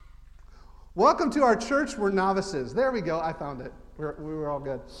Welcome to our church. We're novices. There we go. I found it. We were all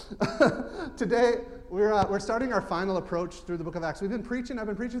good. Today, we're starting our final approach through the book of Acts. I've been preaching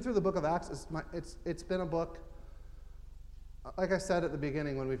through the book of Acts. It's been a book, like I said at the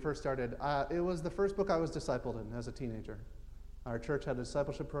beginning when we first started, it was the first book I was discipled in as a teenager. Our church had a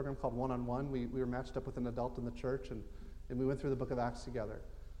discipleship program called One-on-One. We were matched up with an adult in the church, and we went through the book of Acts together.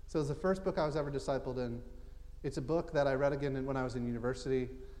 So it was the first book I was ever discipled in. It's a book that I read again when I was in university,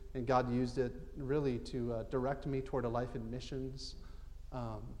 and God used it really to direct me toward a life in missions,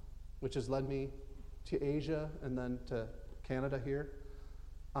 which has led me to Asia and then to Canada here.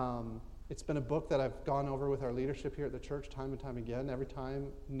 It's been a book that I've gone over with our leadership here at the church time and time again, every time,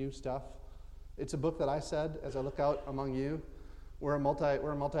 new stuff. It's a book that I said, as I look out among you, we're a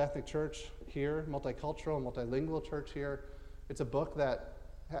multi-ethnic church here, multicultural, multilingual church here. It's a book that,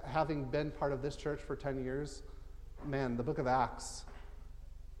 having been part of this church for 10 years, man, the book of Acts,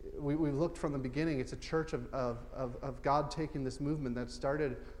 we've looked from the beginning. It's a church of God taking this movement that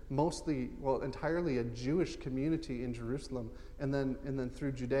started entirely a Jewish community in Jerusalem, and then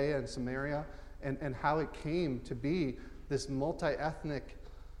through Judea and Samaria, and how it came to be this multi-ethnic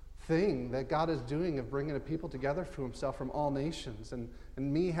thing that God is doing of bringing a people together for himself from all nations. And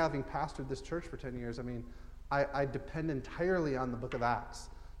me having pastored this church for 10 years, I depend entirely on the book of Acts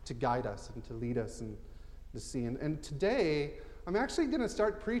to guide us and to lead us and to see. And today, I'm actually going to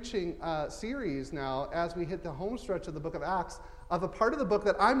start preaching a series now as we hit the home stretch of the book of Acts of a part of the book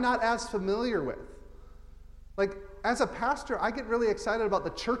that I'm not as familiar with. Like, as a pastor, I get really excited about the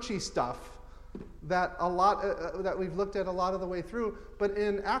churchy stuff that that we've looked at a lot of the way through. But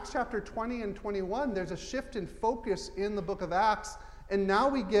in Acts chapter 20 and 21, there's a shift in focus in the book of Acts, and now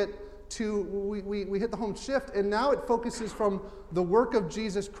we get to, we hit the home shift, and now it focuses from the work of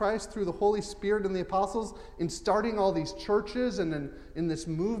Jesus Christ through the Holy Spirit and the apostles in starting all these churches and in this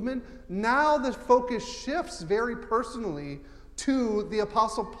movement. Now the focus shifts very personally to the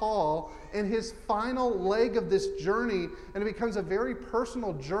Apostle Paul and his final leg of this journey, and it becomes a very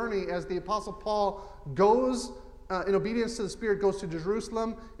personal journey as the Apostle Paul goes, in obedience to the Spirit, goes to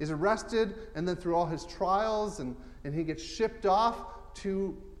Jerusalem, is arrested, and then through all his trials, and he gets shipped off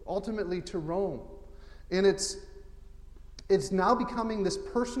to ultimately to Rome. And it's now becoming this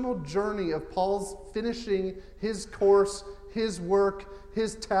personal journey of Paul's finishing his course, his work,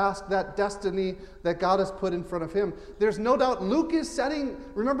 his task, that destiny that God has put in front of him. There's no doubt Luke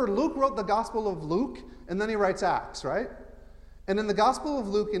remember Luke wrote the Gospel of Luke, and then he writes Acts, right? And in the Gospel of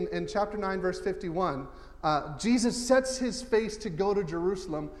Luke, in chapter 9, verse 51, Jesus sets his face to go to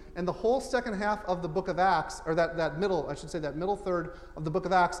Jerusalem, and the whole second half of the book of Acts, or that middle third of the book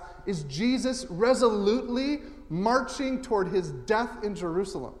of Acts, is Jesus resolutely marching toward his death in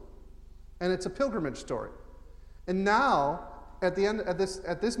Jerusalem. And it's a pilgrimage story. And now, at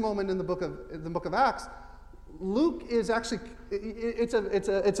this moment in the book of Acts, Luke is actually, it's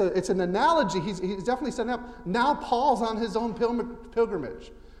an analogy. He's definitely setting up. Now Paul's on his own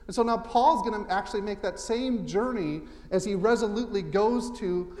pilgrimage. And so now Paul's going to actually make that same journey as he resolutely goes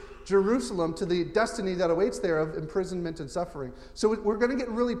to Jerusalem, to the destiny that awaits there of imprisonment and suffering. So we're going to get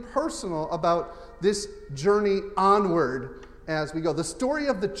really personal about this journey onward as we go. The story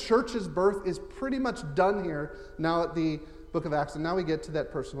of the church's birth is pretty much done here now at the book of Acts, and now we get to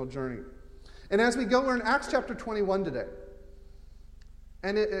that personal journey. And as we go, we're in Acts chapter 21 today.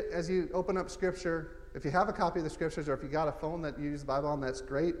 And as you open up Scripture, if you have a copy of the Scriptures, or if you got a phone that you use the Bible on, that's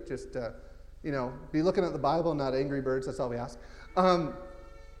great. Just, be looking at the Bible, not Angry Birds. That's all we ask. Or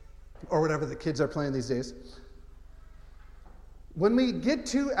whatever the kids are playing these days. When we get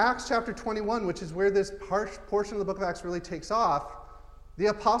to Acts chapter 21, which is where this portion of the book of Acts really takes off, the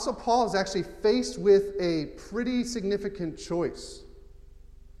Apostle Paul is actually faced with a pretty significant choice.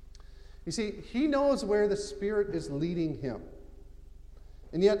 You see, he knows where the Spirit is leading him.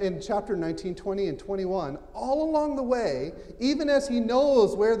 And yet in chapter 19, 20, and 21, all along the way, even as he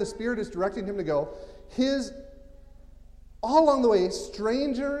knows where the Spirit is directing him to go, all along the way,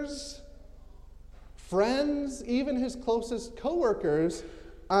 strangers, friends, even his closest coworkers,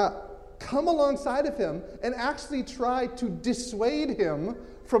 come alongside of him and actually try to dissuade him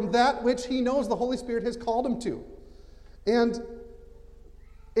from that which he knows the Holy Spirit has called him to. And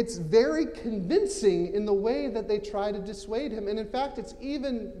it's very convincing in the way that they try to dissuade him. And in fact, it's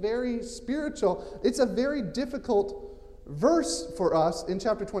even very spiritual. It's a very difficult verse for us in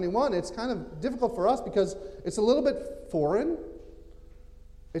chapter 21. It's kind of difficult for us because it's a little bit foreign.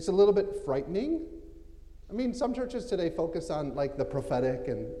 It's a little bit frightening. Some churches today focus on like the prophetic,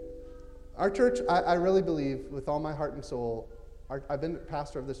 and our church, I really believe with all my heart and soul, I've been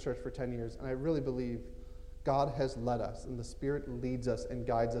pastor of this church for 10 years, and I really believe God has led us, and the Spirit leads us and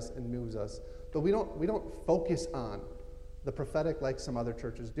guides us and moves us. But we don't focus on the prophetic like some other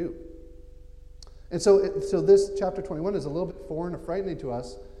churches do. And so this chapter 21 is a little bit foreign or frightening to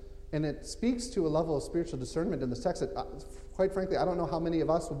us, and it speaks to a level of spiritual discernment in this text that, quite frankly, I don't know how many of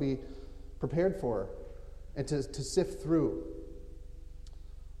us will be prepared for and to sift through.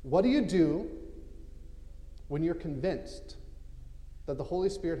 What do you do when you're convinced that the Holy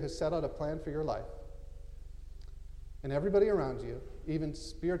Spirit has set out a plan for your life, and everybody around you, even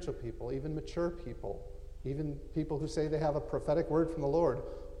spiritual people, even mature people, even people who say they have a prophetic word from the Lord,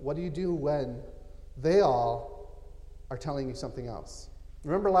 what do you do when they all are telling you something else?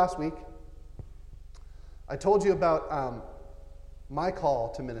 Remember last week, I told you about my call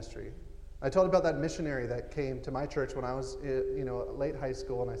to ministry. I told you about that missionary that came to my church when I was late high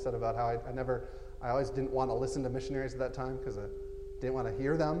school, and I said about how I always didn't want to listen to missionaries at that time because I didn't want to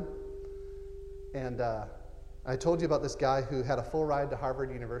hear them. And I told you about this guy who had a full ride to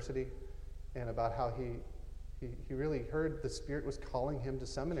Harvard University, and about how he really heard the Spirit was calling him to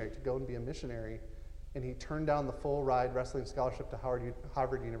seminary to go and be a missionary, and he turned down the full ride wrestling scholarship to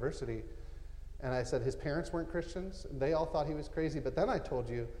Harvard University. And I said his parents weren't Christians, and they all thought he was crazy. But then I told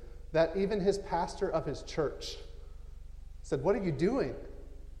you that even his pastor of his church said, "What are you doing?"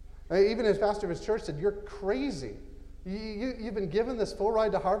 Even his pastor of his church said, "You're crazy. You've been given this full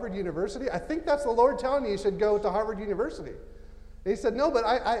ride to Harvard University. I think that's the Lord telling you should go to Harvard University." And he said, "No, but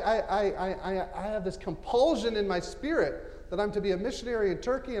I have this compulsion in my spirit that I'm to be a missionary in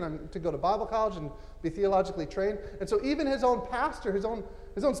Turkey, and I'm to go to Bible college and be theologically trained." And so even his own pastor, his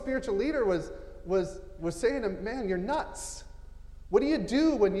own spiritual leader was saying to him, "Man, you're nuts. What do you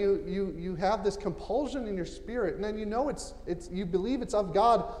do when you have this compulsion in your spirit, and then you know it's you believe it's of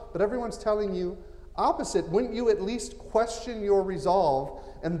God, but everyone's telling you opposite? Wouldn't you at least question your resolve?"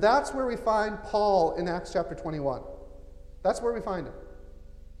 And that's where we find Paul in Acts chapter 21. That's where we find him.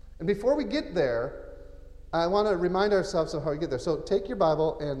 And before we get there, I want to remind ourselves of how we get there. So take your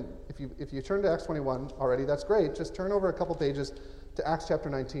Bible, and if you turn to Acts 21 already, that's great. Just turn over a couple pages to Acts chapter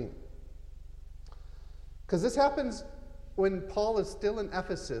 19. Because this happens when Paul is still in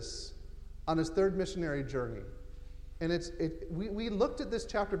Ephesus on his third missionary journey. And we looked at this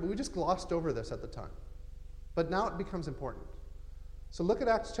chapter, but we just glossed over this at the time. But now it becomes important. So look at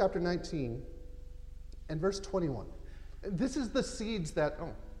Acts chapter 19 and verse 21. This is the seeds that,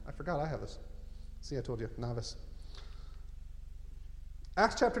 I forgot I have this. See, I told you, novice.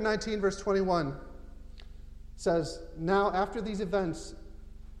 Acts chapter 19, verse 21 says, "Now after these events,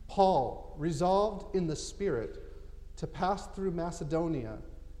 Paul resolved in the Spirit to pass through Macedonia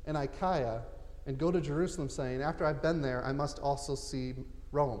and Achaia and go to Jerusalem, saying, 'After I've been there, I must also see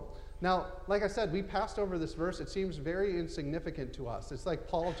Rome.'" Now, like I said, we passed over this verse. It seems very insignificant to us. It's like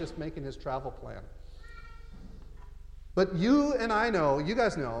Paul just making his travel plan. But you and I know, you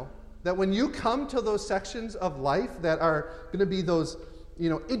guys know, that when you come to those sections of life that are going to be those,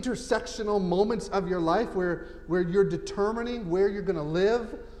 intersectional moments of your life where you're determining where you're going to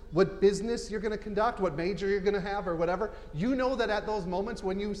live, what business you're going to conduct, what major you're going to have, or whatever, you know that at those moments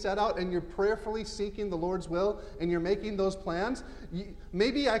when you set out and you're prayerfully seeking the Lord's will and you're making those plans,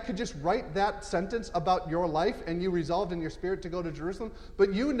 maybe I could just write that sentence about your life and you resolved in your spirit to go to Jerusalem,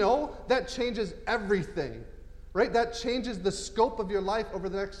 but you know that changes everything, right? That changes the scope of your life over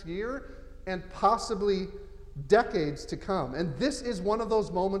the next year and possibly decades to come. And this is one of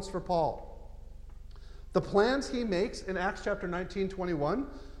those moments for Paul. The plans he makes in Acts chapter 19, 21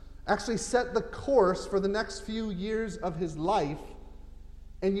 actually set the course for the next few years of his life.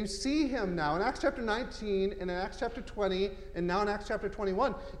 And you see him now in Acts chapter 19 and in Acts chapter 20 and now in Acts chapter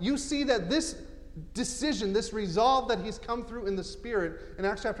 21. You see that this decision, this resolve that he's come through in the Spirit in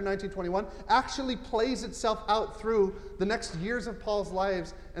Acts chapter 19, 21 actually plays itself out through the next years of Paul's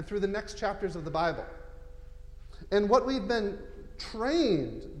lives and through the next chapters of the Bible. And what we've been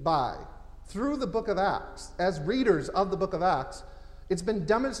trained by through the book of Acts, as readers of the book of Acts, it's been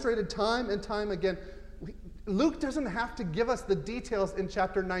demonstrated time and time again. Luke doesn't have to give us the details in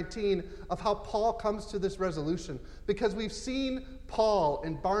chapter 19 of how Paul comes to this resolution, because we've seen Paul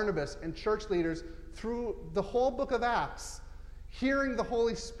and Barnabas and church leaders through the whole book of Acts, hearing the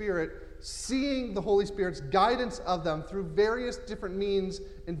Holy Spirit, seeing the Holy Spirit's guidance of them through various different means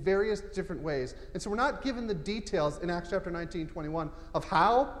in various different ways. And so we're not given the details in Acts chapter 19, 21 of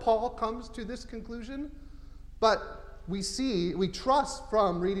how Paul comes to this conclusion, but we trust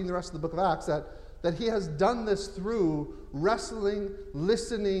from reading the rest of the book of Acts that he has done this through wrestling,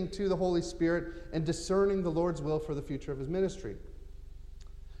 listening to the Holy Spirit, and discerning the Lord's will for the future of his ministry.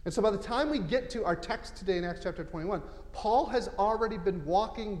 And so by the time we get to our text today in Acts chapter 21, Paul has already been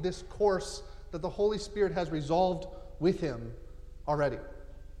walking this course that the Holy Spirit has resolved with him already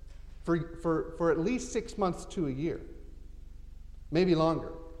for at least 6 months to a year, maybe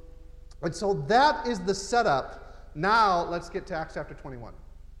longer. And so that is the setup. Now let's get to Acts chapter 21.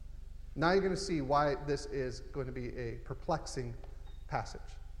 Now you're going to see why this is going to be a perplexing passage.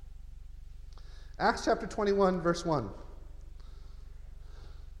 Acts chapter 21, verse 1.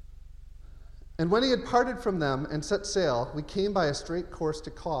 And when he had parted from them and set sail, we came by a straight course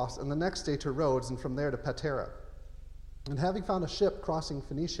to Kos, and the next day to Rhodes, and from there to Patara. And having found a ship crossing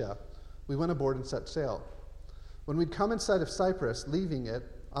Phoenicia, we went aboard and set sail. When we'd come in sight of Cyprus, leaving it,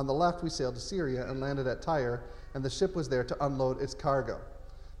 on the left we sailed to Syria and landed at Tyre, and the ship was there to unload its cargo.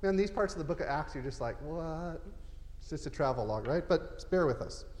 Man, these parts of the book of Acts, you're just like, what? It's just a travel log, right? But bear with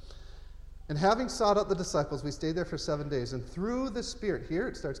us. And having sought out the disciples, we stayed there for 7 days, and through the Spirit, here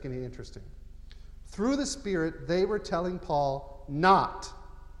it starts getting interesting. Through the Spirit, they were telling Paul not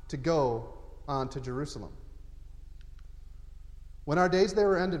to go on to Jerusalem. When our days there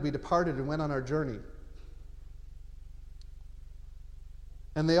were ended, we departed and went on our journey.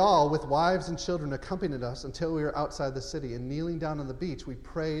 And they all, with wives and children, accompanied us until we were outside the city. And kneeling down on the beach, we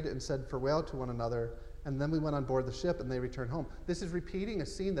prayed and said farewell to one another. And then we went on board the ship, and they returned home. This is repeating a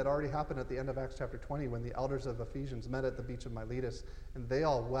scene that already happened at the end of Acts chapter 20, when the elders of Ephesians met at the beach of Miletus, and they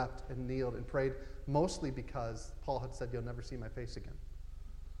all wept and kneeled and prayed, mostly because Paul had said, "You'll never see my face again."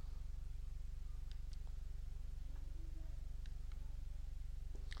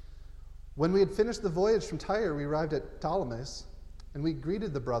 When we had finished the voyage from Tyre, we arrived at Ptolemais, and we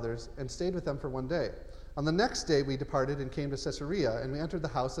greeted the brothers and stayed with them for 1 day. On the next day we departed and came to Caesarea, and we entered the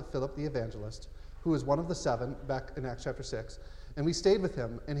house of Philip the evangelist, who was one of the 7, back in Acts chapter 6. And we stayed with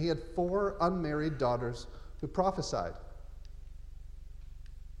him, and he had 4 unmarried daughters who prophesied.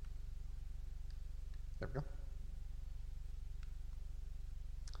 There we go.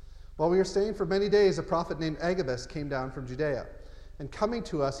 While we were staying for many days, a prophet named Agabus came down from Judea. And coming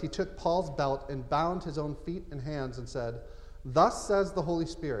to us, he took Paul's belt and bound his own feet and hands and said, "Thus says the Holy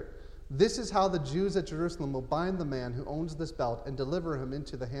Spirit, this is how the Jews at Jerusalem will bind the man who owns this belt and deliver him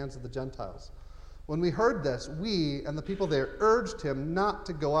into the hands of the Gentiles." When we heard this, we and the people there urged him not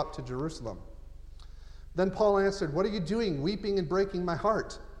to go up to Jerusalem. Then Paul answered, "What are you doing, weeping and breaking my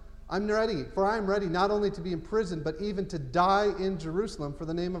heart? I'm ready, for I am ready not only to be imprisoned, but even to die in Jerusalem for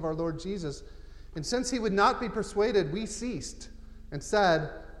the name of our Lord Jesus." And since he would not be persuaded, we ceased and said,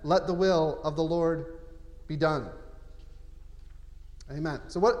 "Let the will of the Lord be done." Amen.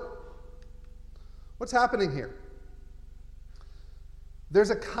 So what's happening here? There's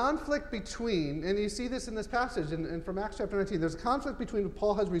a conflict between, and you see this in this passage, and from Acts chapter 19, there's a conflict between what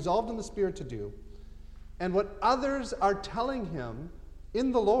Paul has resolved in the Spirit to do and what others are telling him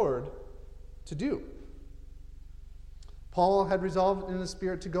in the Lord to do. Paul had resolved in the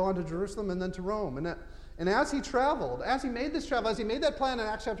Spirit to go on to Jerusalem and then to Rome. And as he traveled, as he made this travel, as he made that plan in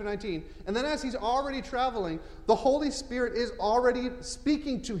Acts chapter 19, and then as he's already traveling, the Holy Spirit is already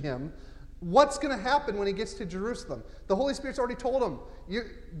speaking to him what's going to happen when he gets to Jerusalem. The Holy Spirit's already told him, you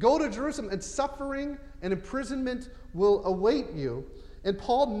go to Jerusalem and suffering and imprisonment will await you. And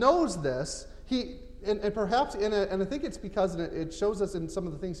Paul knows this. And perhaps, and I think it's because it shows us in some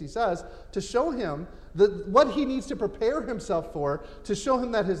of the things he says, to show him what he needs to prepare himself for, to show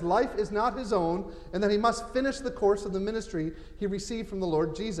him that his life is not his own, and that he must finish the course of the ministry he received from the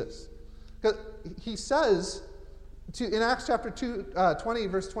Lord Jesus. Because he says, in Acts chapter 20,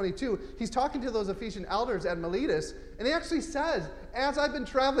 verse 22, he's talking to those Ephesian elders at Miletus, and he actually says, as I've been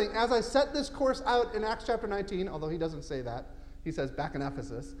traveling, as I set this course out in Acts chapter 19, although he doesn't say that, he says back in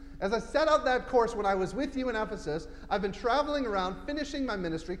Ephesus, as I set out that course when I was with you in Ephesus, I've been traveling around, finishing my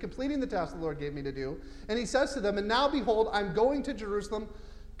ministry, completing the task the Lord gave me to do. And he says to them, and now behold, I'm going to Jerusalem,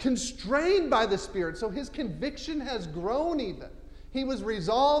 constrained by the Spirit. So his conviction has grown even. He was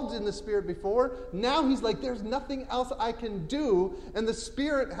resolved in the Spirit before. Now he's like, there's nothing else I can do. And the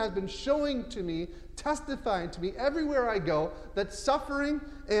Spirit has been showing to me, testifying to me everywhere I go, that suffering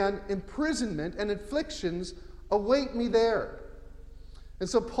and imprisonment and afflictions await me there. And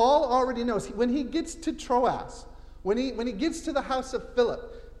so Paul already knows. When he gets to Troas, when he gets to the house of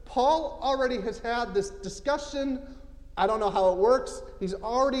Philip, Paul already has had this discussion. I don't know how it works. He's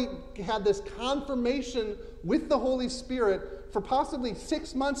already had this confirmation with the Holy Spirit for possibly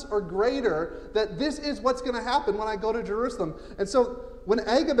 6 months or greater that this is what's going to happen when I go to Jerusalem. And so when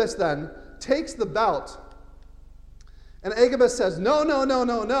Agabus then takes the belt, and Agabus says, no,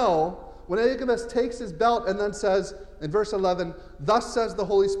 when Agabus takes his belt and then says, in verse 11, "Thus says the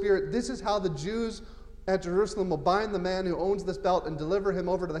Holy Spirit, this is how the Jews at Jerusalem will bind the man who owns this belt and deliver him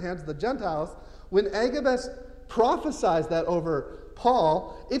over to the hands of the Gentiles," when Agabus prophesies that over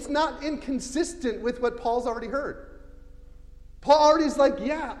Paul, it's not inconsistent with what Paul's already heard. Paul already is like,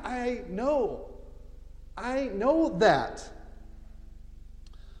 yeah, I know that.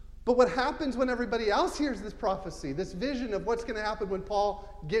 But what happens when everybody else hears this prophecy, this vision of what's going to happen when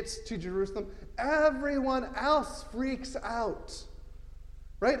Paul gets to Jerusalem? Everyone else freaks out,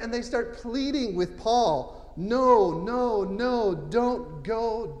 right? And they start pleading with Paul, no, don't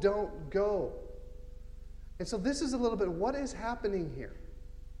go. And so this is a little bit what is happening here.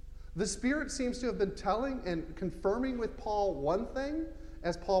 The Spirit seems to have been telling and confirming with Paul one thing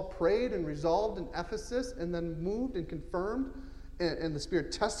as Paul prayed and resolved in Ephesus and then moved and confirmed. And the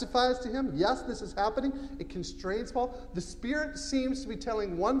Spirit testifies to him, yes, this is happening. It constrains Paul. The Spirit seems to be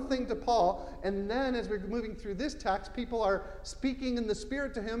telling one thing to Paul, and then as we're moving through this text, people are speaking in the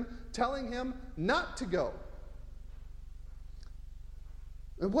Spirit to him, telling him not to go.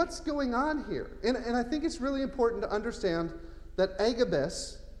 And what's going on here? And I think it's really important to understand that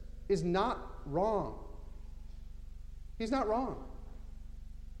Agabus is not wrong. He's not wrong.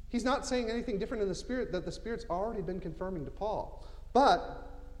 He's not saying anything different in the Spirit that the Spirit's already been confirming to Paul. But,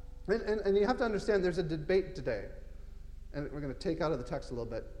 and you have to understand there's a debate today, and we're going to take out of the text a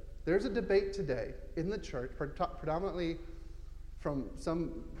little bit. There's a debate today in the church, predominantly from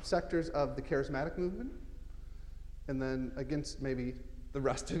some sectors of the charismatic movement, and then against maybe the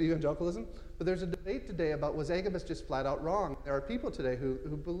rest of evangelicalism. But there's a debate today about, was Agabus just flat out wrong? There are people today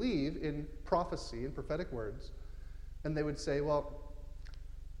who believe in prophecy and prophetic words, and they would say, well,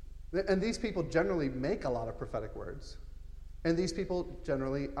 and these people generally make a lot of prophetic words. And these people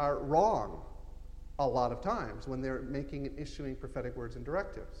generally are wrong a lot of times when they're making and issuing prophetic words and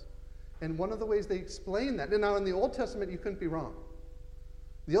directives. And one of the ways they explain that, and now in the Old Testament, you couldn't be wrong.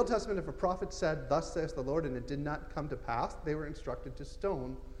 The Old Testament, if a prophet said, thus saith the Lord, and it did not come to pass, they were instructed to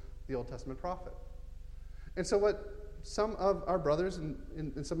stone the Old Testament prophet. And so what some of our brothers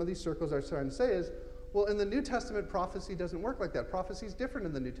in some of these circles are trying to say is, well, in the New Testament, prophecy doesn't work like that. Prophecy is different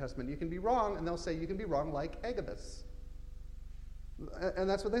in the New Testament. You can be wrong, and they'll say you can be wrong like Agabus. And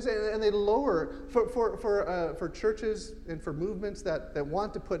that's what they say. And they lower, for churches and for movements that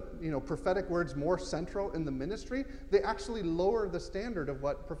want to put prophetic words more central in the ministry, they actually lower the standard of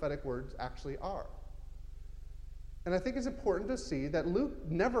what prophetic words actually are. And I think it's important to see that Luke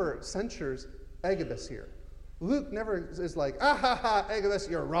never censures Agabus here. Luke never is like, Agabus,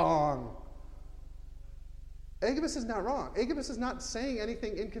 you're wrong. Agabus is not wrong. Agabus is not saying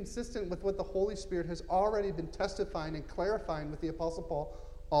anything inconsistent with what the Holy Spirit has already been testifying and clarifying with the Apostle Paul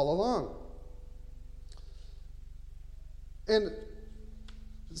all along. And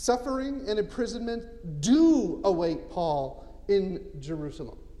suffering and imprisonment do await Paul in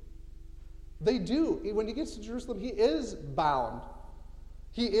Jerusalem. They do. When he gets to Jerusalem, he is bound.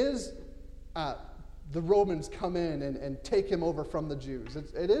 He is, the Romans come in and take him over from the Jews.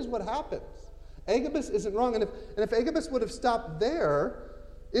 It is what happens. Agabus isn't wrong, and if Agabus would have stopped there,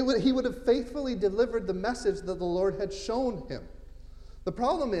 he would have faithfully delivered the message that the Lord had shown him. The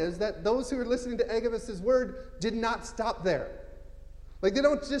problem is that those who are listening to Agabus' word did not stop there. Like, they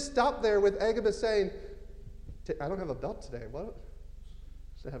don't just stop there with Agabus saying, I don't have a belt today. What?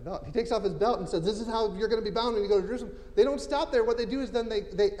 I have a belt. He takes off his belt and says, this is how you're going to be bound when you go to Jerusalem. They don't stop there. What they do is then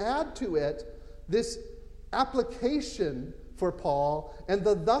they add to it this application for Paul, and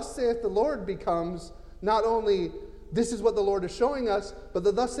the thus saith the Lord becomes not only this is what the Lord is showing us, but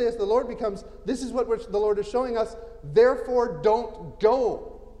the thus saith the Lord becomes this is what the Lord is showing us, therefore don't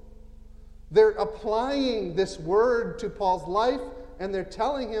go. They're applying this word to Paul's life, and they're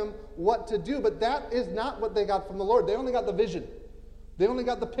telling him what to do, but that is not what they got from the Lord. They only got the vision. They only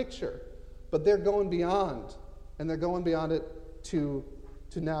got the picture, but they're going beyond, and they're going beyond it to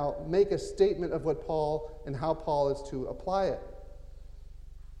now make a statement of what Paul and how Paul is to apply it.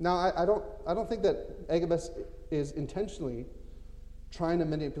 Now, I don't think that Agabus is intentionally trying to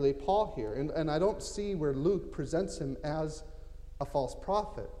manipulate Paul here, and I don't see where Luke presents him as a false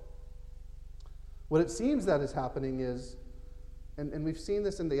prophet. What it seems that is happening is, and we've seen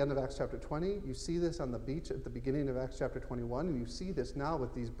this in the end of Acts chapter 20, you see this on the beach at the beginning of Acts chapter 21, and you see this now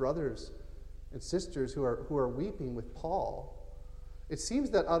with these brothers and sisters who are weeping with Paul. It seems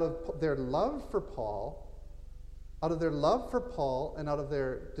that out of their love for Paul, and out of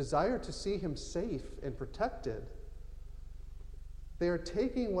their desire to see him safe and protected, they are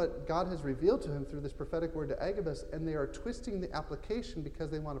taking what God has revealed to him through this prophetic word to Agabus, and they are twisting the application because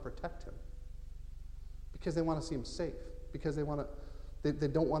they want to protect him, because they want to see him safe, because they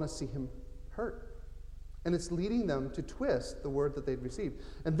don't want to see him hurt. And it's leading them to twist the word that they'd received.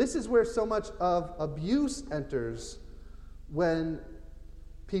 And this is where so much of abuse enters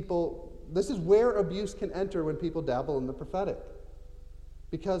this is where abuse can enter when people dabble in the prophetic.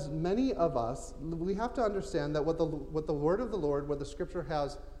 Because many of us, we have to understand that what the word of the Lord, what the Scripture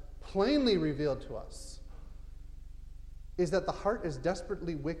has plainly revealed to us, is that the heart is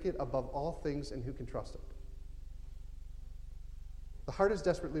desperately wicked above all things, and who can trust it? The heart is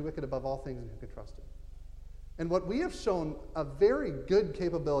desperately wicked above all things, and who can trust it? And what we have shown a very good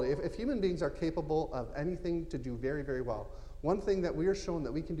capability, if human beings are capable of anything to do very, very well, one thing that we are shown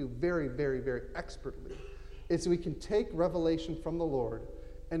that we can do very, very, very expertly is we can take revelation from the Lord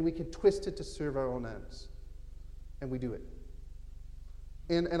and we can twist it to serve our own ends. And we do it.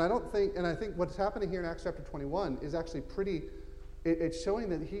 And I think what's happening here in Acts chapter 21 is actually it's showing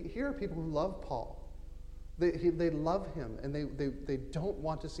that here are people who love Paul. They love him, and they don't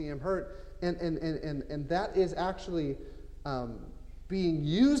want to see him hurt. And that is actually being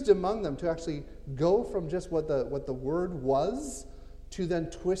used among them to actually go from just what the word was to then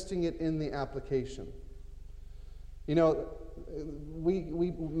twisting it in the application. You know,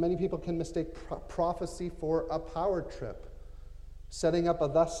 many people can mistake prophecy for a power trip, setting up a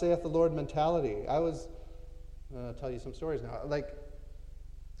thus saith the Lord mentality. I'll tell you some stories now. Like,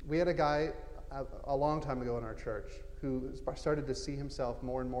 we had a guy a long time ago in our church who started to see himself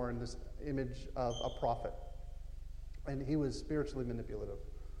more and more in this image of a prophet. And he was spiritually manipulative.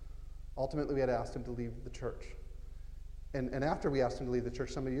 Ultimately, we had asked him to leave the church. And after we asked him to leave the church,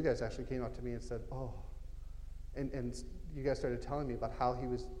 some of you guys actually came up to me and said, oh, and you guys started telling me about how he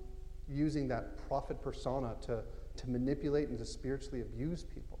was using that prophet persona to manipulate and to spiritually abuse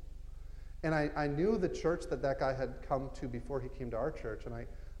people. And I knew the church that guy had come to before he came to our church, and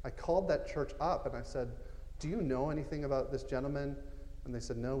I called that church up and I said, do you know anything about this gentleman? And they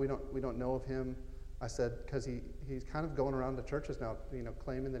said, no, we don't know of him. I said, because he's kind of going around the churches now,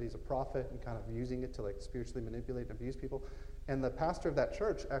 claiming that he's a prophet and kind of using it to like spiritually manipulate and abuse people. And the pastor of that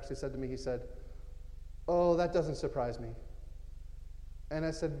church actually said to me, he said, oh, that doesn't surprise me. And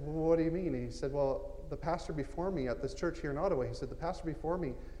I said, well, what do you mean? And he said, well, the pastor before me at this church here in Ottawa, he said, the pastor before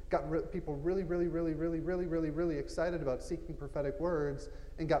me got people really, really, really, really, really, really, really excited about seeking prophetic words,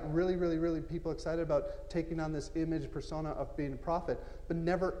 and got really, really, really people excited about taking on this image persona of being a prophet, but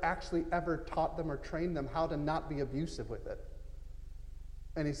never actually ever taught them or trained them how to not be abusive with it.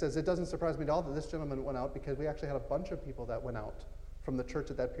 And he says, it doesn't surprise me at all that this gentleman went out, because we actually had a bunch of people that went out from the church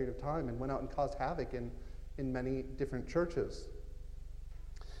at that period of time and went out and caused havoc in many different churches.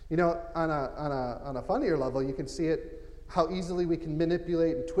 You know, on a funnier level, you can see it, how easily we can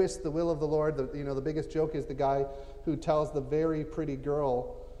manipulate and twist the will of the Lord. The biggest joke is the guy who tells the very pretty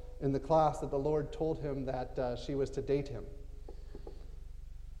girl in the class that the Lord told him that she was to date him.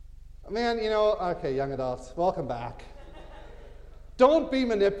 Man, okay, young adults, welcome back. Don't be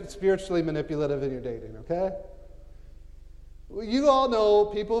spiritually manipulative in your dating, okay? You all know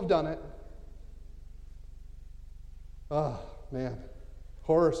people have done it. Oh, man.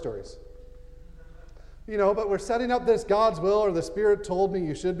 Horror stories. But we're setting up this God's will, or the Spirit told me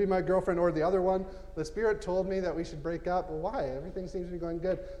you should be my girlfriend, or the other one, the Spirit told me that we should break up. Well, why? Everything seems to be going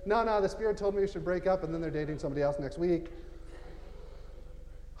good. No, the Spirit told me we should break up, and then they're dating somebody else next week.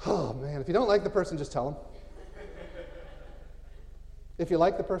 Oh, man, if you don't like the person, just tell them. If you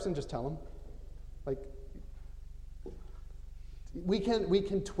like the person, just tell them. Like, we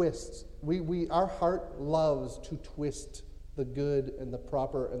can twist. Our heart loves to twist the good and the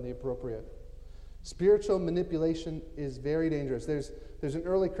proper and the appropriate. Spiritual manipulation is very dangerous. There's an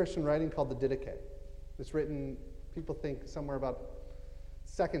early Christian writing called the Didache. It's written, people think, somewhere about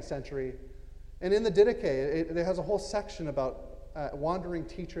 2nd century. And in the Didache, it has a whole section about wandering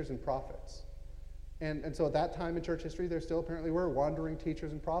teachers and prophets. And so at that time in church history, there still apparently were wandering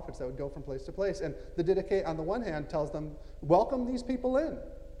teachers and prophets that would go from place to place. And the Didache, on the one hand, tells them, welcome these people in.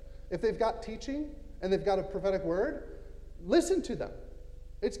 If they've got teaching and they've got a prophetic word, listen to them.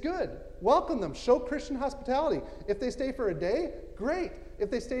 It's good. Welcome them. Show Christian hospitality. If they stay for a day, great. If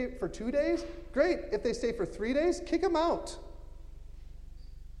they stay for 2 days, great. If they stay for 3 days, kick them out.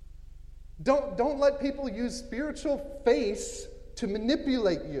 Don't let people use spiritual face to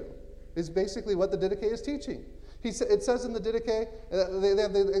manipulate you, is basically what the Didache is teaching. It says in the Didache, they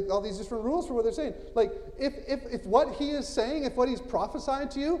have all these different rules for what they're saying. Like, if what he is saying, if what he's prophesying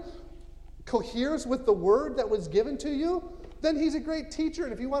to you coheres with the word that was given to you, then he's a great teacher.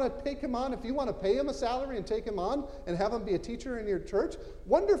 And if you want to take him on, if you want to pay him a salary and take him on and have him be a teacher in your church,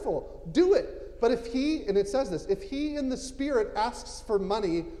 wonderful, do it. But if he, and it says this, if he in the Spirit asks for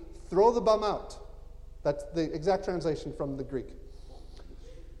money, throw the bum out. That's the exact translation from the Greek.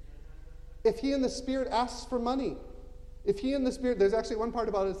 If he in the Spirit asks for money, if he in the Spirit, there's actually one part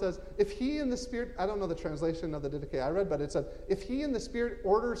about it that says, if he in the Spirit, I don't know the translation of the Didache I read, but it said, if he in the Spirit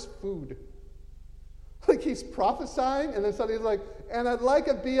orders food, Like he's prophesying, and then suddenly he's like, and I'd like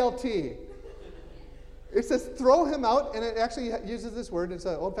a BLT. It says throw him out, and it actually uses this word. It's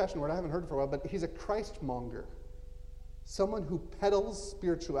an old-fashioned word. I haven't heard it for a while, but he's a Christmonger. Someone who peddles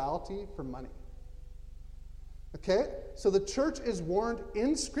spirituality for money. Okay? So the church is warned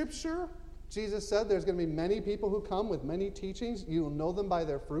in Scripture. Jesus said there's going to be many people who come with many teachings. You will know them by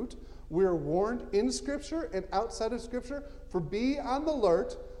their fruit. We're warned in Scripture and outside of Scripture for be on the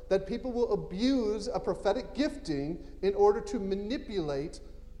alert that people will abuse a prophetic gifting in order to manipulate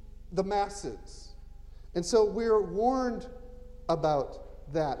the masses. And so we're warned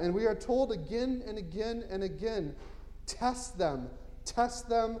about that. And we are told again and again and again, test them, test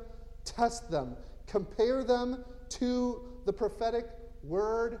them, test them. Compare them to the prophetic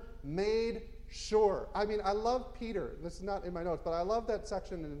word made sure. I mean, I love Peter. This is not in my notes, but I love that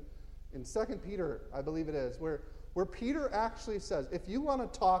section in 2 Peter, I believe it is, where Peter actually says, if you want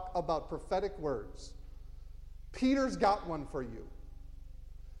to talk about prophetic words, Peter's got one for you.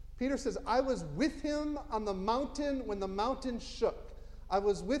 Peter says, I was with him on the mountain when the mountain shook. I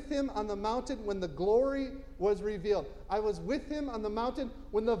was with him on the mountain when the glory was revealed. I was with him on the mountain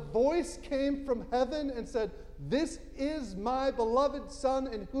when the voice came from heaven and said, this is my beloved Son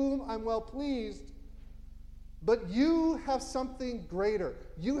in whom I'm well pleased. But you have something greater.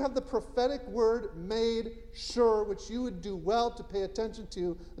 You have the prophetic word made sure, which you would do well to pay attention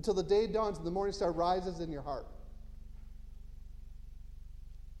to until the day dawns and the morning star rises in your heart.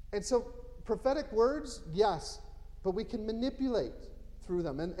 And so prophetic words, yes, but we can manipulate through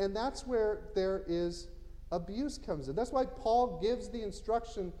them. And that's where there is abuse comes in. That's why Paul gives the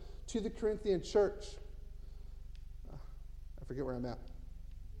instruction to the Corinthian church. I forget where I'm at.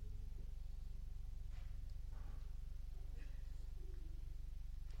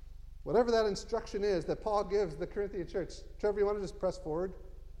 Whatever that instruction is that Paul gives the Corinthian church. Trevor, you want to just press forward?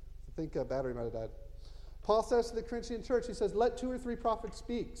 I think a battery might have died. Paul says to the Corinthian church, he says, let 2 or 3 prophets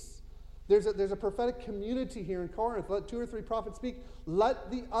speak. There's a prophetic community here in Corinth. Let 2 or 3 prophets speak.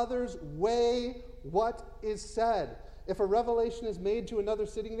 Let the others weigh what is said. If a revelation is made to another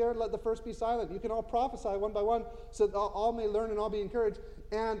sitting there, let the first be silent. You can all prophesy one by one so that all may learn and all be encouraged.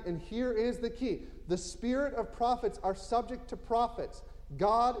 And here is the key. The spirit of prophets are subject to prophets.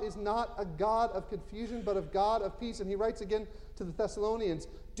 God is not a God of confusion, but a God of peace. And he writes again to the Thessalonians,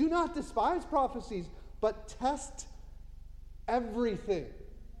 do not despise prophecies, but test everything.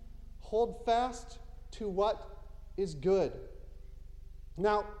 Hold fast to what is good.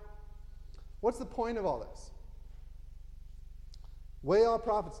 Now, what's the point of all this? Weigh all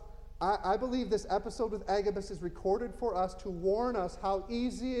prophets. I believe this episode with Agabus is recorded for us to warn us how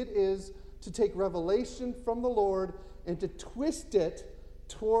easy it is to take revelation from the Lord and to twist it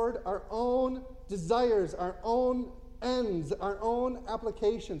toward our own desires, our own ends, our own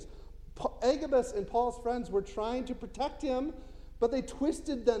applications. Agabus and Paul's friends were trying to protect him, but they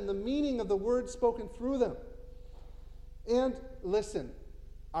twisted then the meaning of the words spoken through them. And listen,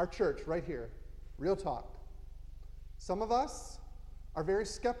 our church right here, real talk. Some of us are very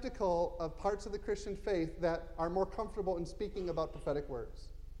skeptical of parts of the Christian faith that are more comfortable in speaking about prophetic words.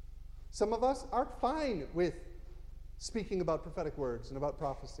 Some of us are fine with speaking about prophetic words and about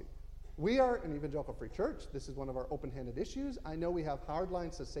prophecy. We are an evangelical free church. This is one of our open-handed issues. I know we have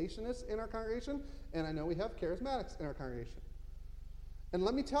hardline cessationists in our congregation, and I know we have charismatics in our congregation. And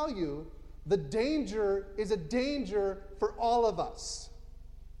let me tell you, the danger is a danger for all of us.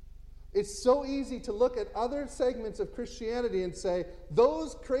 It's so easy to look at other segments of Christianity and say,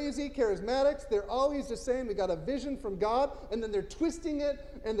 those crazy charismatics, they're always the same. They got a vision from God, and then they're twisting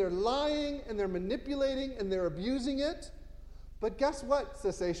it, and they're lying, and they're manipulating, and they're abusing it. But guess what,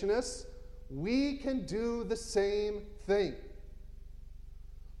 cessationists? We can do the same thing.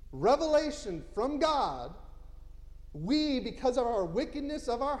 Revelation from God, we, because of our wickedness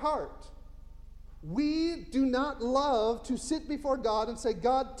of our heart, we do not love to sit before God and say,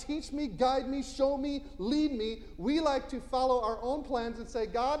 God, teach me, guide me, show me, lead me. We like to follow our own plans and say,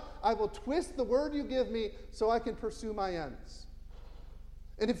 God, I will twist the word you give me so I can pursue my ends.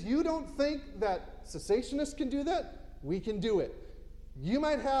 And if you don't think that cessationists can do that, we can do it. You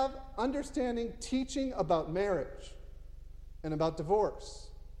might have understanding teaching about marriage and about divorce.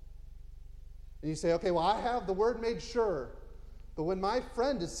 And you say, okay, well, I have the word made sure, but when my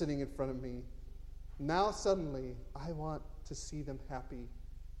friend is sitting in front of me, now suddenly I want to see them happy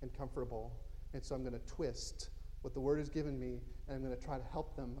and comfortable, and so I'm going to twist what the word has given me, and I'm going to try to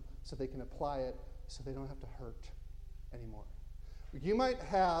help them so they can apply it so they don't have to hurt anymore. You might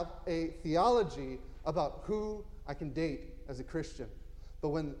have a theology about who I can date as a Christian, but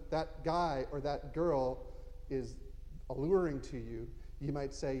when that guy or that girl is alluring to you, you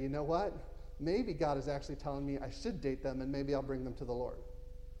might say, you know what? maybe God is actually telling me I should date them and maybe I'll bring them to the Lord.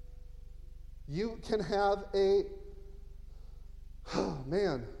 You can have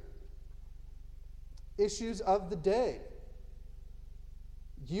issues of the day.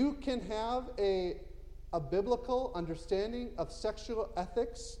 You can have a biblical understanding of sexual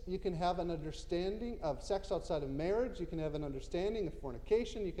ethics. You can have an understanding of sex outside of marriage. You can have an understanding of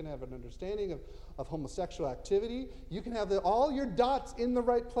fornication. You can have an understanding of homosexual activity. You can have all your dots in the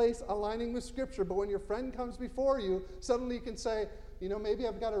right place aligning with Scripture. But when your friend comes before you, suddenly you can say, maybe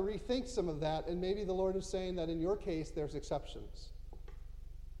I've got to rethink some of that, and maybe the Lord is saying that in your case there's exceptions.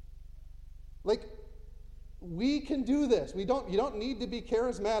 We can do this. You don't need to be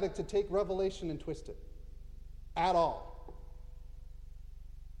charismatic to take revelation and twist it. At all.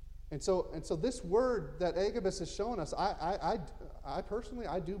 And so this word that Agabus has shown us, I personally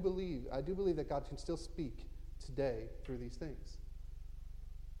do believe that God can still speak today through these things.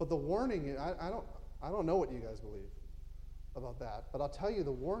 But the warning, I don't know what you guys believe about that, but I'll tell you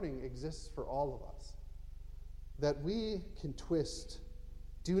the warning exists for all of us. That we can twist.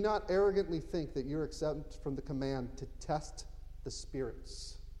 Do not arrogantly think that you're exempt from the command to test the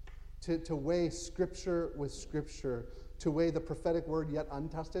spirits. To weigh Scripture with Scripture, to weigh the prophetic word yet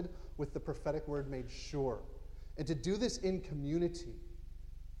untested with the prophetic word made sure. And to do this in community,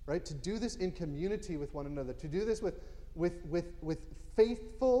 right? To do this in community with one another. To do this with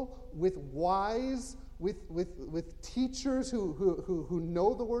faithful, with wise, with teachers who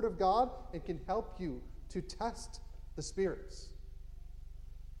know the Word of God and can help you to test the spirits.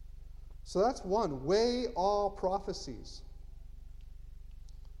 So that's one. Weigh all prophecies.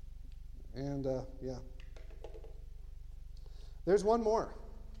 And, there's one more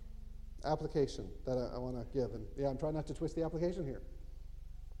application that I want to give. And, I'm trying not to twist the application here.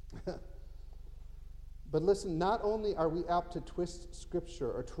 But listen, not only are we apt to twist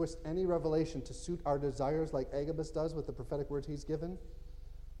Scripture or twist any revelation to suit our desires like Agabus does with the prophetic words he's given,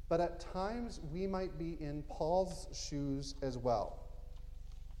 but at times we might be in Paul's shoes as well.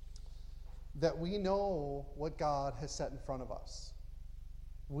 That we know what God has set in front of us.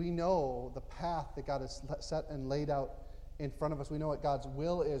 We know the path that God has set and laid out in front of us. We know what God's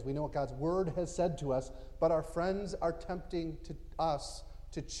will is. We know what God's word has said to us. But our friends are tempting us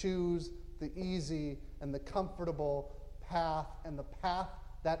to choose the easy and the comfortable path and the path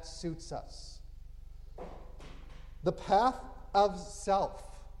that suits us. The path of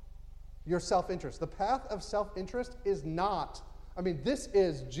your self-interest. The path of self-interest is not, this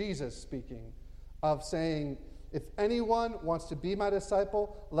is Jesus speaking of saying, if anyone wants to be my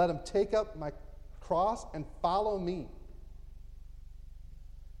disciple, let him take up my cross and follow me.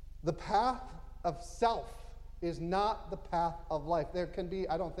 The path of self is not the path of life. There can be,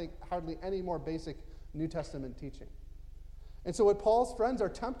 I don't think, hardly any more basic New Testament teaching. And so what Paul's friends are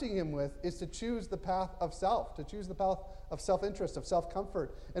tempting him with is to choose the path of self, to choose the path of self-interest, of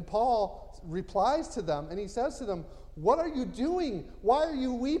self-comfort. And Paul replies to them, and he says to them, what are you doing? Why are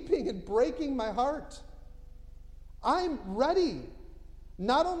you weeping and breaking my heart? I'm ready,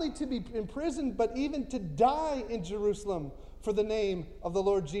 not only to be imprisoned, but even to die in Jerusalem for the name of the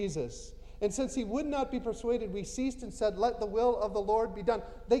Lord Jesus. And since he would not be persuaded, we ceased and said, let the will of the Lord be done.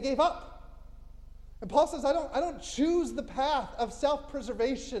 They gave up. And Paul says, I don't choose the path of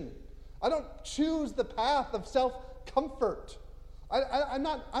self-preservation. I don't choose the path of self-comfort.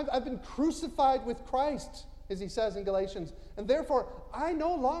 I've been crucified with Christ, as he says in Galatians. And therefore, I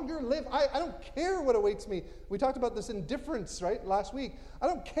no longer live. I don't care what awaits me. We talked about this indifference, right, last week. I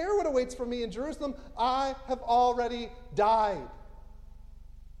don't care what awaits for me in Jerusalem. I have already died.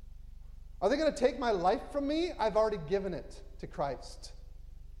 Are they going to take my life from me? I've already given it to Christ.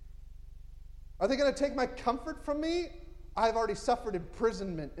 Are they going to take my comfort from me? I've already suffered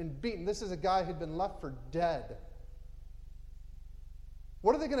imprisonment and beaten. This is a guy who'd been left for dead.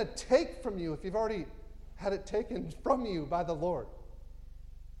 What are they going to take from you if you've already had it taken from you by the Lord?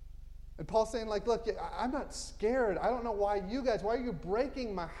 And Paul's saying, look, I'm not scared. I don't know why are you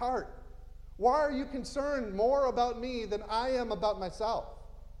breaking my heart? Why are you concerned more about me than I am about myself?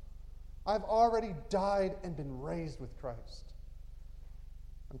 I've already died and been raised with Christ.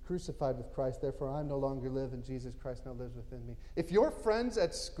 I'm crucified with Christ, therefore I no longer live, and Jesus Christ now lives within me. If your friends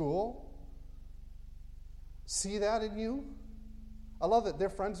at school see that in you, I love that their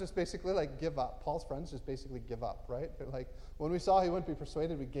friends just basically give up. Paul's friends just basically give up, right? They're like, when we saw he wouldn't be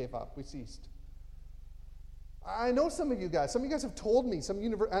persuaded, we gave up. We ceased. I know some of you guys have told me,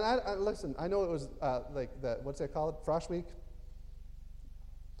 listen, I know it was what's that called? Frosh Week?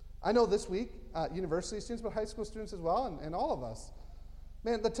 I know this week, university students, but high school students as well, and all of us.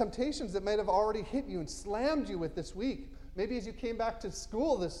 Man, the temptations that might have already hit you and slammed you with this week Maybe as you came back to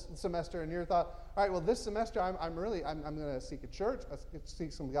school this semester and you thought, all right, well, this semester I'm going to seek a church,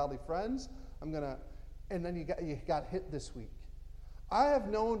 seek some godly friends. And then you got hit this week. I have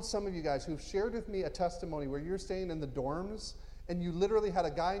known some of you guys who've shared with me a testimony where you're staying in the dorms and you literally had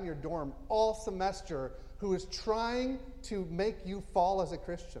a guy in your dorm all semester who was trying to make you fall as a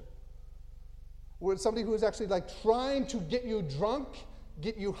Christian. Somebody who was actually like trying to get you drunk,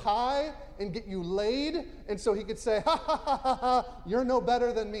 get you high, and get you laid, and so he could say, ha ha ha ha ha, you're no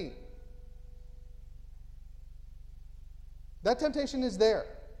better than me. That temptation is there.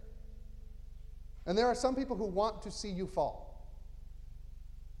 And there are some people who want to see you fall.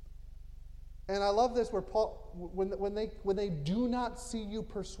 And I love this where Paul, when they do not see you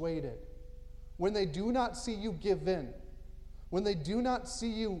persuaded, when they do not see you give in, when they do not see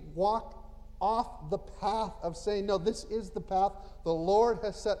you walk off the path of saying, no, this is the path the Lord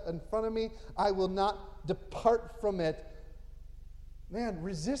has set in front of me, I will not depart from it. Man,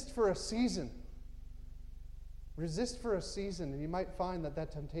 resist for a season. Resist for a season, and you might find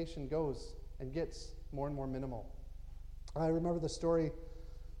that temptation goes and gets more and more minimal. I remember the story.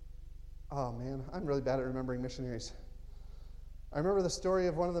 Oh man, I'm really bad at remembering missionaries. I remember the story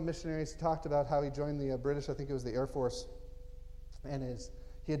of one of the missionaries who talked about how he joined the British, I think it was the Air Force, and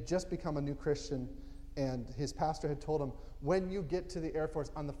he had just become a new Christian, and his pastor had told him, when you get to the Air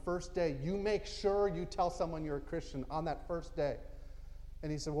Force on the first day, you make sure you tell someone you're a Christian on that first day.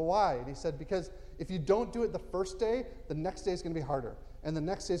 And he said, well, why? And he said, because if you don't do it the first day, the next day is going to be harder. And the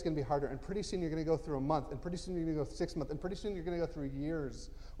next day is going to be harder. And pretty soon you're going to go through a month. And pretty soon you're going to go 6 months. And pretty soon you're going to go through years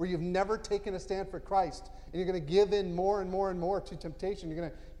where you've never taken a stand for Christ. And you're going to give in more and more and more to temptation. You're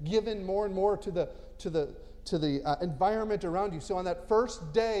going to give in more and more to the environment around you. So on that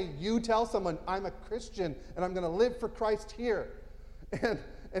first day, you tell someone, I'm a Christian and I'm going to live for Christ here.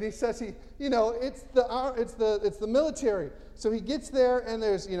 And he says it's the military. So he gets there and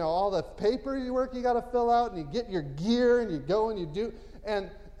there's, all the paperwork you got to fill out and you get your gear and you go and you do. And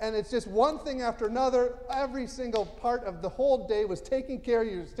it's just one thing after another. Every single part of the whole day was taken care of.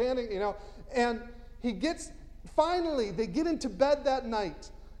 You're standing, and finally, they get into bed that night.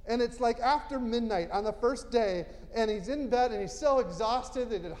 And it's like after midnight on the first day, and he's in bed and he's so exhausted.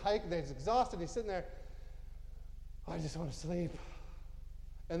 They did a hike and he's exhausted. He's sitting there, I just want to sleep.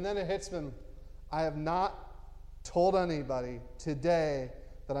 And then it hits him, I have not told anybody today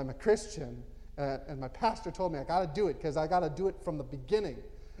that I'm a Christian, and my pastor told me I got to do it because I got to do it from the beginning.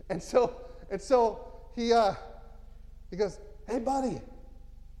 And so he goes, hey, buddy,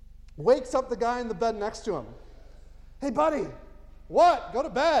 wakes up the guy in the bed next to him. Hey, buddy, what? Go to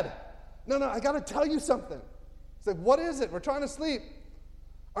bed. No, I got to tell you something. He's like, what is it? We're trying to sleep.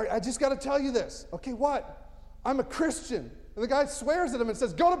 All right, I just got to tell you this. Okay, what? I'm a Christian. And the guy swears at him and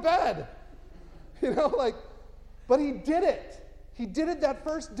says, go to bed. But he did it. He did it that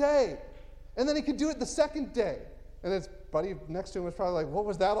first day. And then he could do it the second day. And his buddy next to him was probably like, what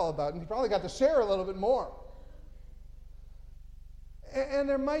was that all about? And he probably got to share a little bit more. And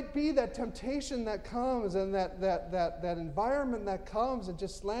there might be that temptation that comes and that environment that comes and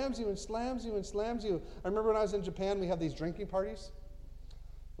just slams you and slams you and slams you. I remember when I was in Japan, we have these drinking parties.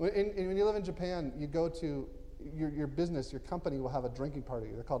 When you live in Japan, you go to your business, your company will have a drinking party.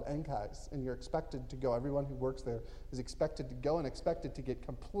 They're called enkais, and you're expected to go. Everyone who works there is expected to go and expected to get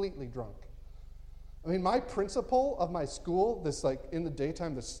completely drunk. I mean, my principal of my school, this in the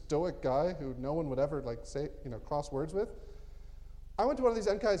daytime, this stoic guy who no one would ever say, cross words with. I went to one of these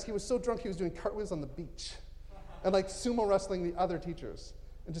enkais. He was so drunk he was doing cartwheels on the beach, and sumo wrestling the other teachers,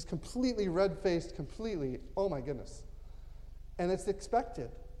 and just completely red-faced, completely. Oh my goodness! And it's expected.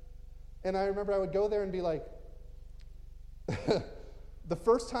 And I remember I would go there and be like. The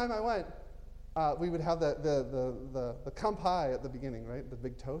first time I went, we would have the kampai at the beginning, right? The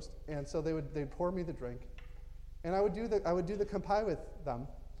big toast. And so they'd pour me the drink, and I would do the kampai with them,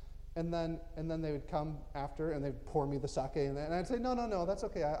 and then they would come after and they'd pour me the sake, and I'd say no, that's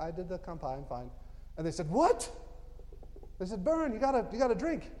okay. I did the kampai, I'm fine. And they said, what? They said, Bern, you gotta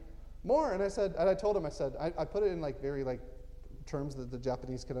drink more. And I told them, I put it in very terms that the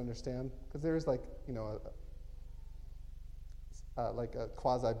Japanese could understand, because there is a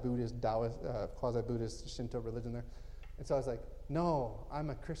quasi-Buddhist, Taoist, quasi-Buddhist Shinto religion there. And so I was like, no, I'm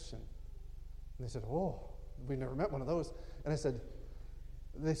a Christian. And they said, oh, we never met one of those. And they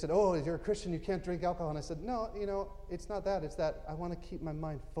said, oh, if you're a Christian, you can't drink alcohol. And I said, no, it's not that. It's that I want to keep my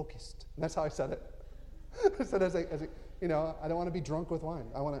mind focused. And that's how I said it. I said, I don't want to be drunk with wine.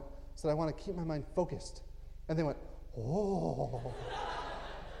 I want to keep my mind focused. And they went, oh.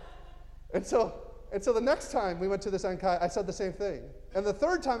 And so the next time we went to this enkai, I said the same thing. And the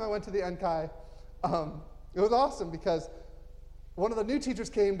third time I went to the enkai, it was awesome because One of the new teachers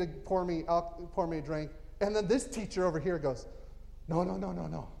came to pour me a drink, and then this teacher over here goes,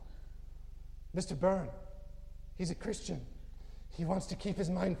 no. Mr. Byrne, he's a Christian. He wants to keep his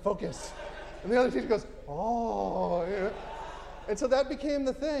mind focused. And the other teacher goes, oh. You know? And so that became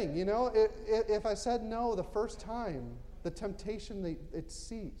the thing, you know. If I said no the first time, the temptation, it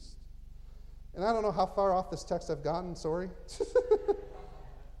ceased. And I don't know how far off this text I've gotten, sorry.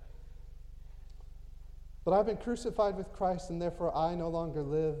 But I've been crucified with Christ, and therefore I no longer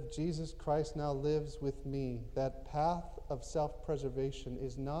live. Jesus Christ now lives with me. That path of self-preservation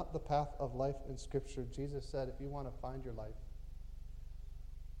is not the path of life in Scripture. Jesus said, if you want to find your life,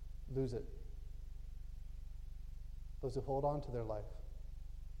 lose it. Those who hold on to their life,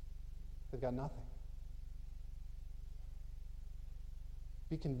 they've got nothing.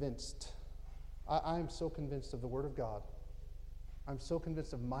 Be convinced. I am so convinced of the Word of God. I'm so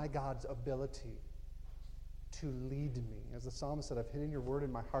convinced of my God's ability to lead me. As the psalmist said, I've hidden your word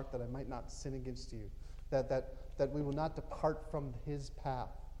in my heart that I might not sin against you. That we will not depart from his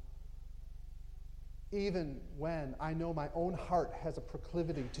path. Even when I know my own heart has a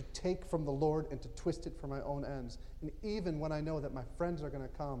proclivity to take from the Lord and to twist it for my own ends. And even when I know that my friends are going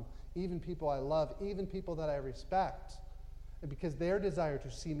to come, even people I love, even people that I respect, and because their desire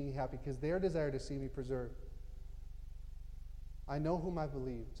to see me happy, because their desire to see me preserved, I know whom I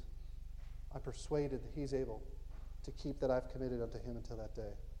believed. I'm persuaded that he's able to keep that I've committed unto him until that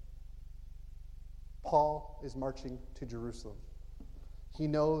day. Paul is marching to Jerusalem. He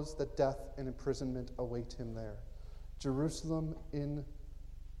knows that death and imprisonment await him there. Jerusalem in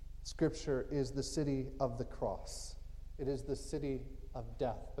Scripture is the city of the cross. It is the city of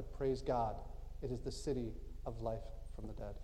death, but praise God, it is the city of life from the dead.